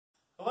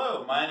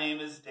Hello, my name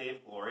is Dave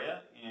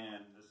Gloria,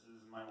 and this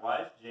is my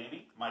wife,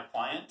 Jamie, my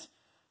client,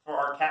 for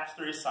our CAPS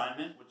 3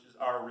 assignment, which is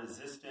our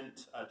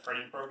resistant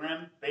training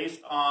program based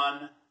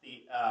on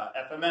the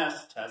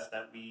FMS test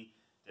that we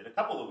did a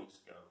couple of weeks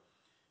ago.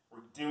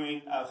 We're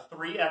doing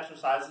 3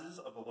 exercises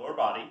of the lower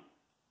body,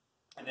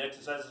 and the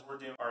exercises we're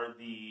doing are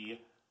the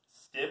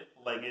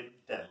stiff-legged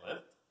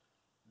deadlift,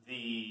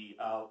 the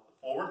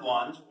forward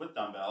lunge with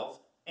dumbbells,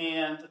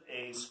 and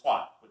a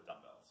squat with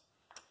dumbbells.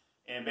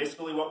 And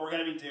basically what we're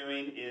going to be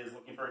doing is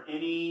looking for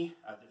any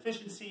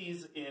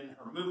deficiencies in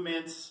her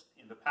movements,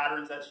 in the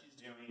patterns that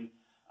she's doing,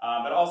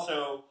 but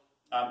also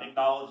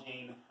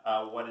acknowledging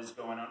what is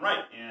going on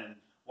right and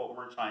what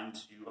we're trying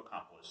to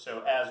accomplish.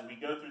 So as we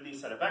go through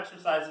these set of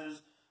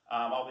exercises,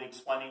 I'll be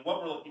explaining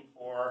what we're looking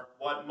for,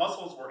 what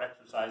muscles we're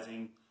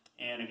exercising,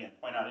 and again,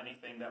 point out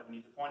anything that we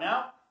need to point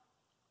out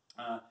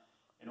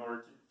in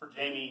order for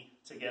Jamie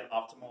to get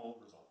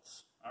optimal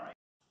results. All right.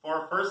 For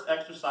our first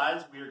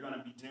exercise, we are going to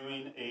be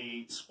doing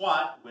a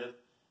squat with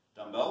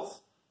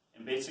dumbbells.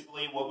 And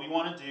basically what we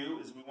want to do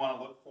is we want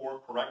to look for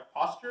correct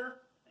posture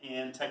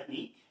and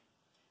technique.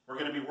 We're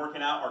going to be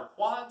working out our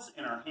quads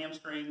and our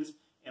hamstrings,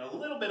 and a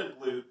little bit of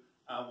glute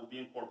will be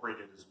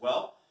incorporated as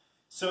well.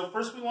 So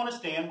first we want to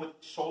stand with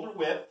shoulder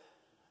width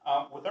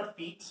with our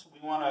feet.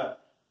 We want to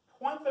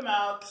point them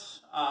out.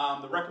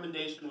 The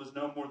recommendation was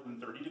no more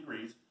than 30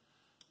 degrees.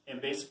 And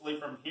basically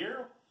from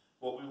here,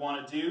 what we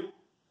want to do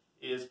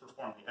is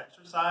perform the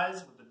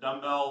exercise with the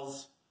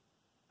dumbbells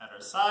at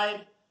our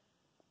side,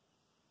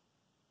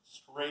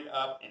 straight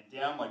up and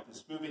down like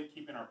this movement,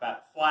 keeping our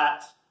back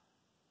flat,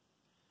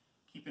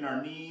 keeping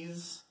our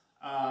knees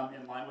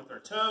in line with our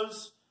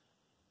toes,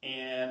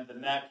 and the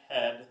neck,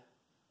 head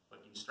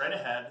looking straight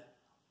ahead,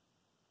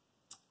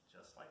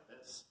 just like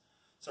this.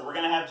 So we're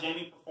going to have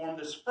Jamie perform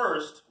this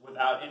first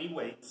without any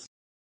weights.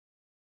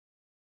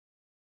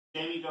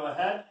 Jamie, go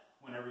ahead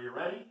whenever you're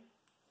ready.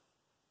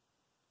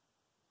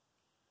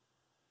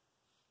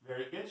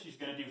 Very good. She's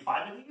going to do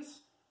 5 of these.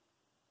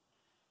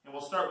 And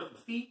we'll start with the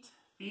feet.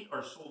 Feet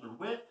are shoulder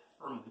width,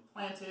 firmly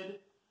planted.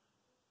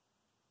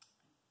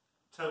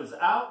 Toes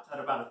out at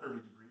about a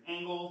 30-degree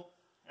angle.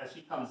 As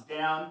she comes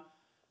down,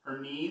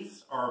 her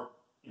knees are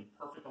in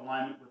perfect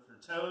alignment with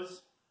her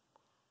toes.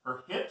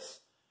 Her hips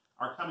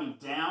are coming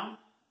down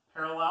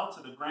parallel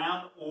to the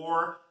ground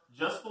or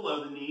just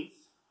below the knees.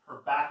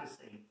 Her back is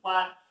staying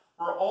flat.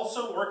 We're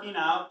also working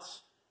out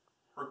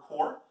her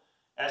core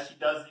as she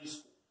does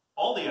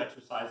all the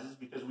exercises,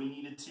 because we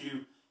needed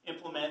to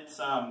implement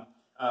some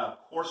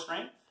core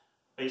strength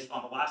based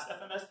on the last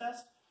FMS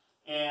test.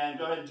 And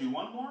go ahead and do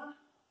one more.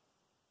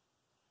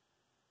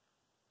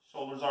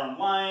 Shoulders are in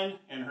line,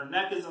 and her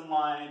neck is in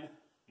line.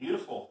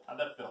 Beautiful. How'd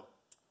that feel?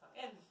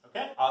 Okay.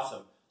 Okay,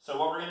 awesome. So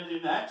what we're going to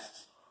do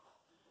next,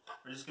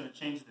 we're just going to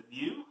change the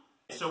view.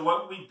 So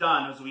what we've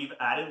done is we've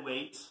added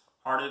weights.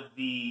 Part of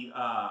the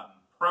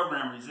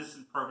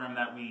resistance program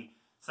that we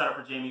set up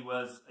for Jamie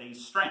was a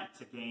strength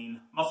to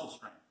gain muscle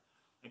strength.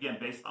 Again,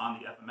 based on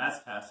the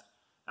FMS test,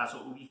 that's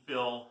what we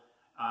feel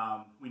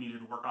we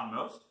needed to work on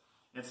most.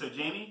 And so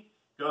Jamie,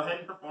 go ahead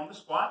and perform the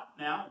squat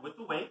now with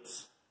the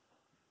weights.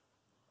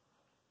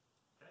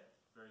 Okay,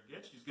 very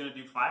good. She's going to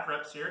do 5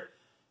 reps here.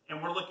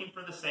 And we're looking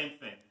for the same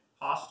thing.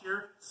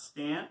 Posture,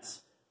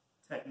 stance,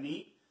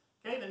 technique.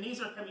 Okay, the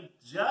knees are coming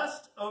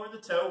just over the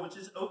toe, which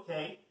is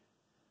okay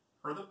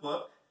per the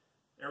book.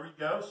 There we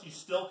go. She's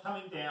still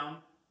coming down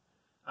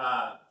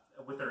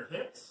with her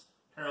hips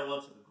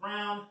parallel to the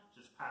ground,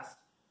 just past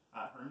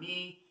her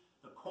knee.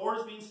 The core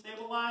is being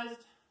stabilized.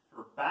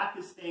 Her back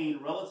is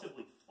staying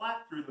relatively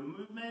flat through the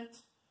movement.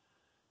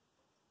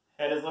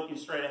 Head is looking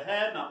straight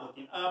ahead, not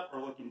looking up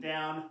or looking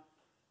down.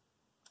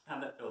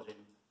 How'd that feel, Jamie?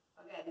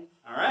 Okay.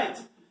 All right.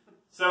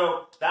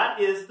 So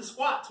that is the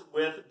squat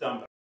with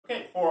dumbbells.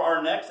 Okay, for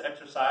our next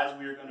exercise,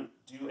 we are going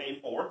to do a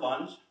forward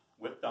lunge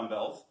with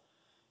dumbbells.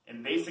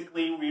 And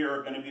basically, we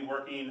are going to be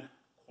working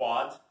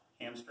quads,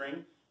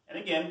 hamstring, and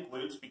again,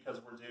 glutes,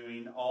 because we're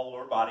doing all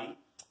lower body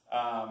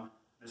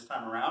this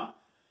time around.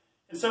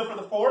 And so for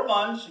the forward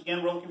lunge,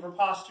 again, we're looking for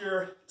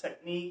posture,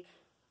 technique,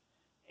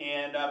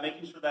 and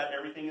making sure that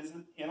everything is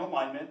in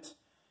alignment.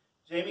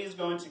 Jamie is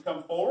going to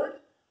come forward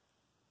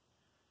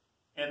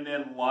and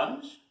then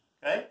lunge.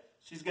 Okay,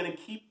 she's going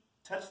to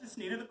touch this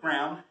knee to the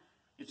ground.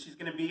 And she's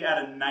going to be at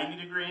a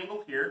 90-degree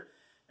angle here.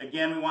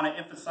 Again, we want to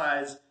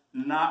emphasize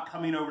not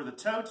coming over the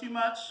toe too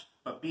much,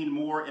 but being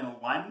more in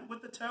alignment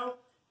with the toe.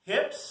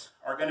 Hips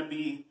are going to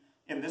be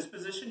in this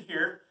position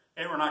here.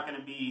 Okay, we're not going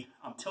to be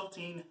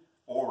tilting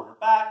forward or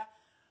back.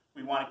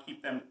 We want to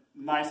keep them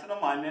nice in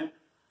alignment.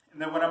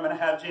 And then what I'm going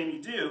to have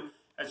Jamie do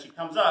as she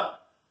comes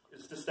up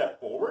is to step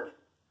forward.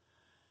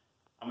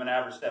 I'm going to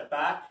have her step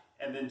back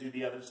and then do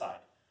the other side.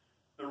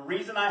 The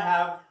reason I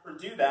have her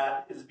do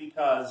that is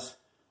because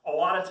a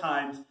lot of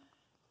times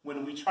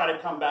when we try to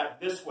come back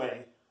this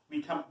way, we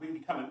become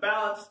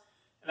imbalanced,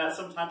 and that's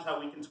sometimes how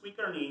we can tweak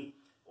our knee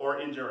or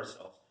injure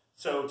ourselves.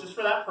 So just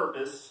for that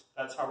purpose,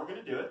 that's how we're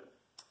going to do it.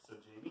 So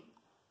Jamie.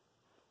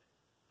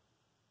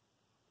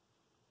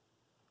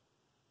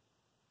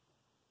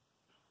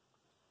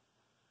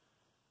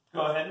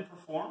 Go ahead and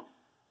perform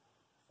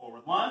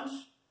forward lunge.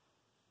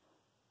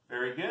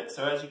 Very good.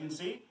 So as you can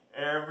see,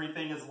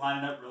 everything is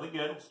lining up really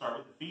good. We'll start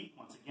with the feet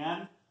once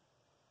again.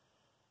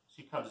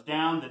 She comes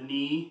down. The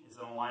knee is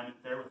in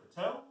alignment there with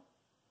the toe.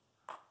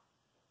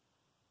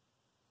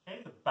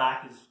 Okay, the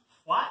back is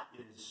flat.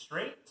 It is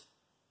straight.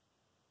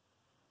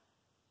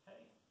 Okay,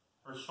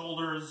 her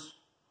shoulders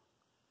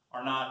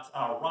are not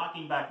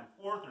rocking back and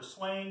forth or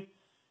swaying,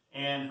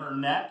 and her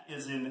neck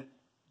is in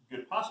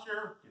good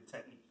posture, good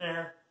technique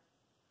there.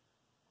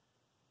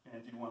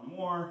 And do one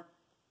more.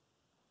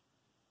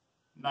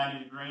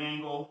 90-degree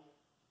angle.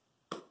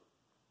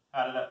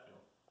 How did that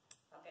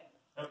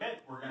feel? Okay,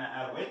 we're going to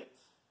add weight.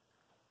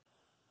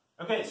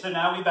 Okay, so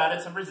now we've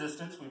added some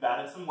resistance, we've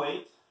added some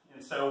weight,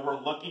 and so we're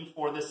looking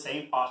for the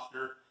same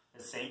posture,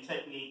 the same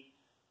technique,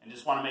 and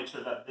just want to make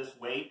sure that this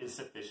weight is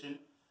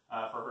sufficient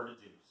for her to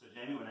do. So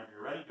Jamie, whenever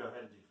you're ready, go ahead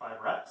and do 5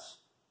 reps.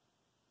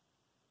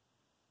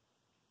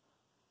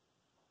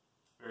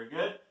 Very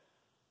good.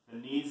 The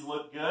knees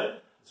look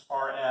good as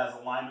far as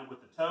alignment with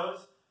the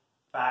toes.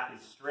 Back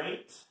is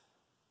straight.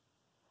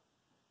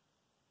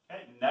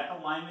 Okay, neck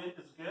alignment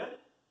is good.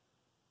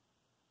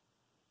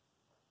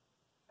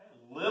 Okay,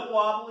 a little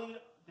wobbly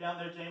down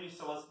there, Jamie,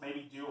 so let's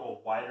maybe do a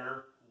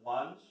wider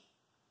lunge.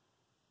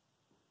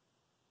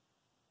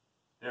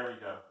 There we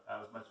go. That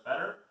was much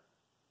better.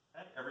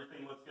 Okay,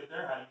 everything looks good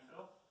there. How do you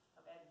feel?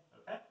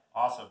 Okay,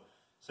 awesome.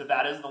 So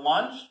that is the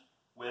lunge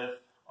with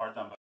our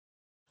dumbbell.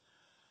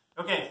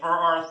 Okay, for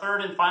our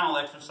third and final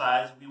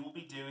exercise, we will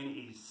be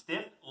doing a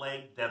stiff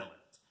leg deadlift.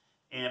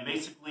 And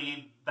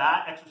basically,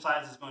 that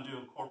exercise is going to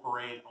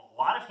incorporate a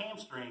lot of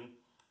hamstring,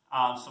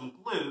 some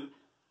glute,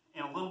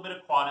 and a little bit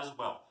of quad as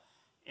well.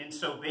 And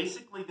so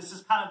basically, this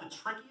is kind of the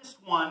trickiest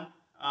one,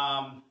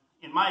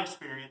 in my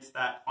experience,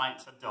 that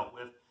clients have dealt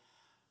with,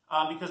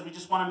 because we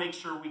just want to make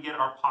sure we get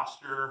our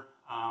posture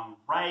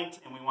right,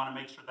 and we want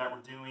to make sure that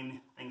we're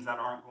doing things that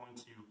aren't going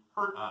to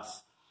hurt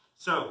us.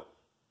 So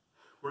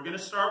we're going to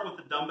start with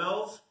the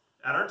dumbbells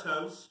at our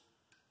toes.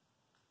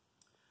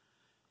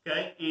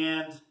 Okay,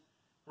 and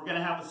we're going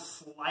to have a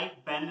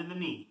slight bend in the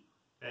knee.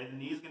 Okay, the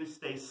knee is going to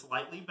stay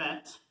slightly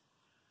bent.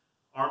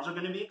 Arms are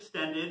going to be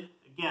extended.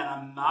 Again,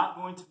 I'm not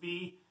going to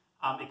be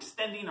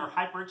extending or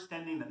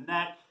hyperextending the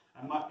neck.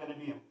 I'm not going to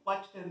be in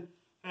flexion.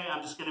 Okay,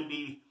 I'm just going to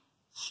be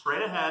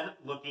straight ahead,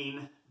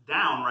 looking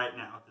down right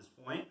now at this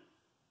point.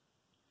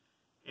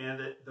 And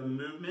the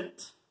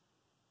movement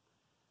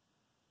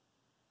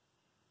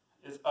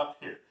is up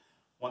here.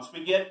 Once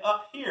we get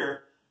up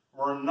here,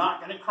 we're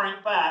not going to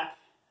crank back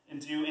and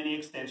do any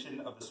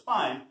extension of the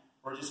spine.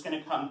 We're just going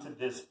to come to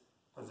this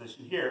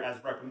position here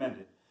as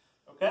recommended.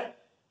 Okay?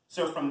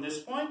 So from this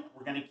point,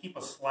 we're going to keep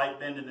a slight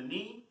bend in the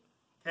knee.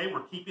 Okay?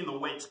 We're keeping the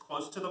weights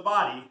close to the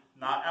body,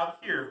 not out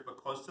here, but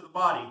close to the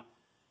body.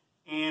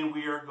 And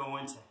we are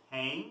going to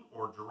hang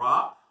or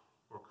drop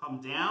or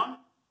come down.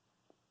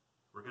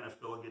 We're going to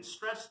feel a good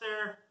stretch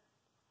there.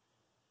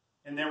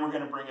 And then we're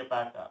going to bring it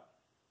back up.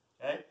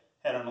 Okay?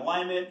 Head on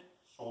alignment,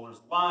 shoulders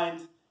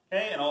aligned.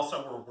 Okay, and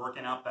also we're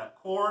working out that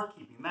core,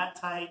 keeping that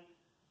tight.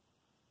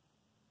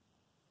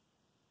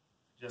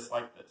 Just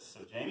like this.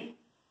 So Jamie.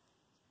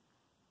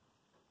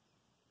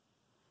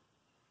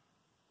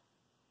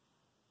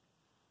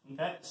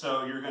 Okay,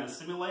 so you're going to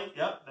simulate,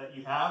 yep, that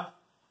you have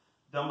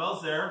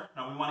dumbbells there.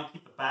 Now we want to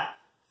keep the back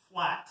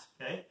flat,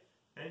 okay?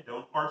 Okay,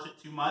 don't arch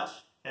it too much.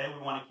 Okay,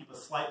 we want to keep a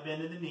slight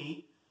bend in the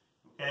knee.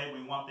 Okay,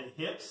 we want the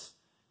hips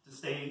to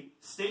stay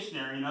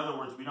stationary. In other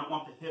words, we don't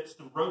want the hips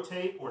to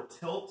rotate or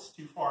tilt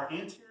too far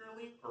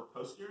anteriorly or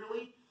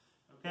posteriorly,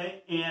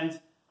 okay? And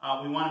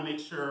we want to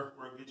make sure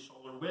we're a good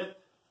shoulder width,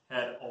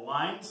 head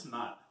aligns,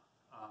 not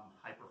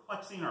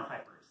hyperflexing or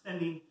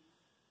hyperextending.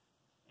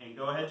 And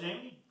go ahead,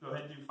 Jamie. Go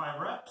ahead and do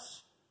 5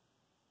 reps.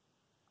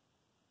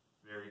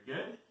 Very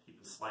good.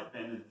 Keep a slight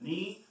bend in the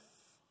knee.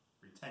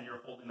 Pretend you're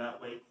holding that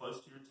weight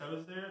close to your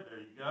toes there. There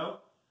you go.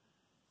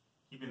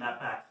 Keeping that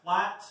back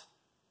flat.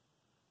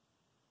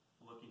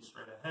 Looking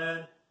straight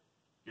ahead.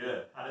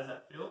 Good. How does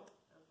that feel?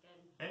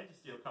 Okay,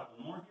 just do a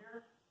couple more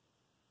here.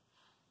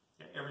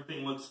 Okay,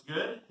 everything looks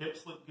good.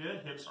 Hips look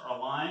good. Hips are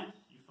aligned.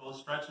 You feel a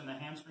stretch in the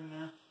hamstring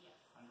there? Yes.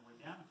 On your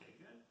way down? Okay,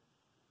 good.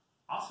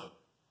 Awesome.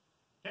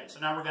 Okay, so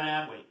now we're going to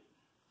add weight.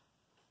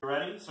 You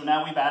ready? So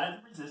now we've added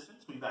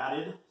resistance. We've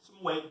added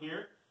some weight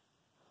here.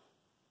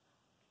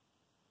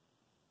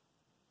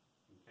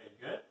 Okay,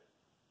 good.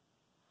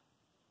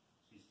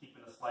 She's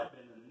keeping a slight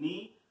bend in the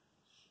knee.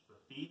 The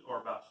feet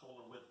are about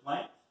shoulder width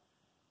length.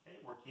 Okay,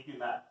 we're keeping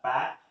that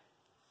back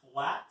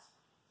flat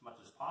as much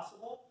as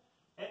possible.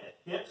 Okay,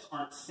 the hips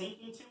aren't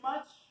sinking too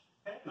much.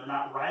 Okay, they're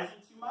not rising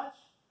too much.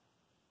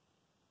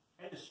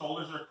 Okay, the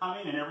shoulders are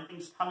coming and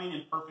everything's coming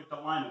in perfect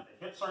alignment.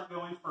 The hips aren't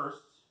going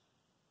first.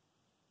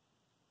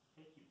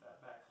 Okay, keep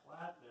that back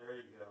flat. There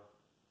you go.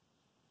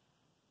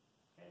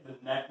 Okay,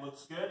 the neck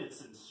looks good.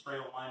 It's in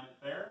straight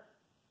alignment there.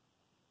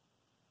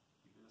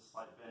 Keeping a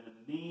slight bend in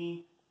the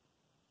knee.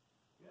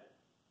 Good.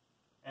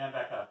 And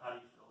back up. How do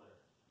you feel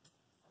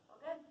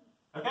there?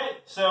 Good. Okay,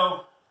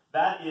 so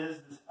that is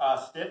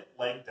stiff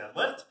leg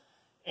deadlift.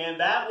 And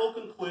that will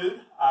conclude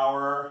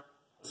our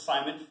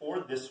assignment for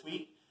this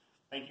week.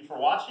 Thank you for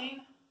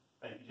watching.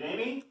 Thank you,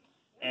 Jamie.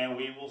 And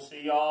we will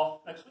see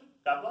y'all next week.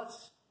 God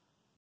bless.